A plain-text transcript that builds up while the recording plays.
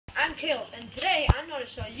I'm Caleb, and today I'm going to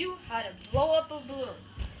show you how to blow up a balloon.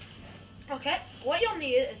 Okay, what you'll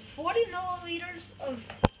need is 40 milliliters of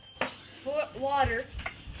water,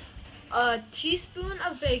 a teaspoon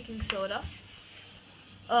of baking soda,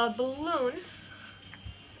 a balloon,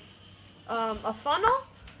 a funnel,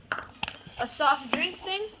 a soft drink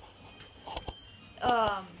thing,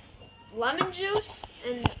 lemon juice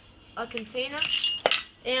in a container,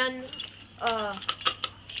 and a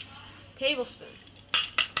tablespoon.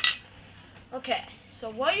 Okay, so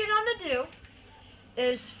what you're going to do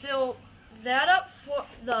is fill that up, for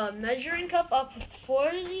the measuring cup up with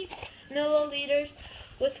 40 milliliters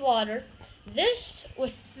with water, this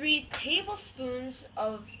with 3 tablespoons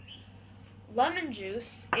of lemon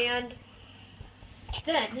juice, and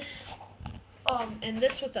then and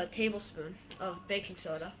this with a tablespoon of baking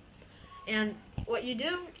soda. And what you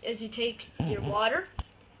do is you take your water,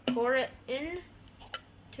 pour it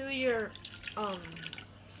into your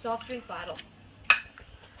soft drink bottle,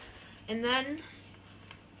 and then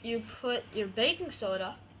you put your baking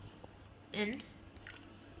soda in,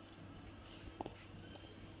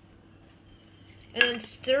 and then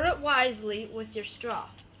stir it wisely with your straw.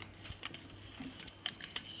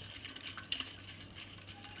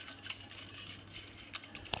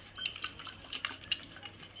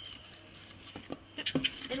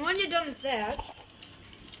 And when you're done with that,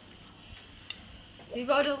 you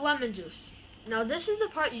go to lemon juice. Now this is the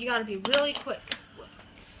part you gotta be really quick with,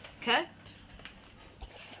 okay?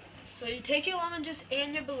 So you take your lemon juice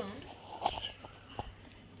and your balloon,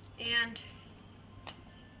 and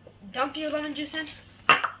dump your lemon juice in,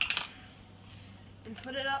 and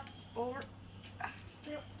put it up over.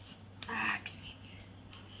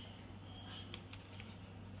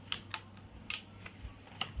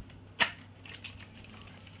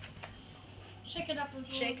 Shake it up a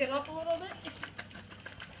little. Shake it up a little bit.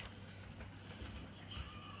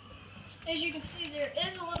 As you can see, there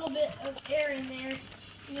is a little bit of air in there.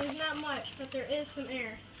 And there's not much, but there is some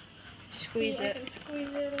air. Squeeze it. I can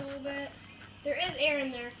squeeze it a little bit. There is air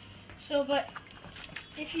in there. So, but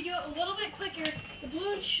if you do it a little bit quicker, the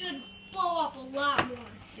balloon should blow up a lot more.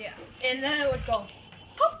 Yeah. And then it would go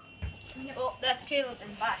pop. Yep. Well, that's Caleb,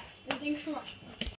 and bye. And thanks for watching.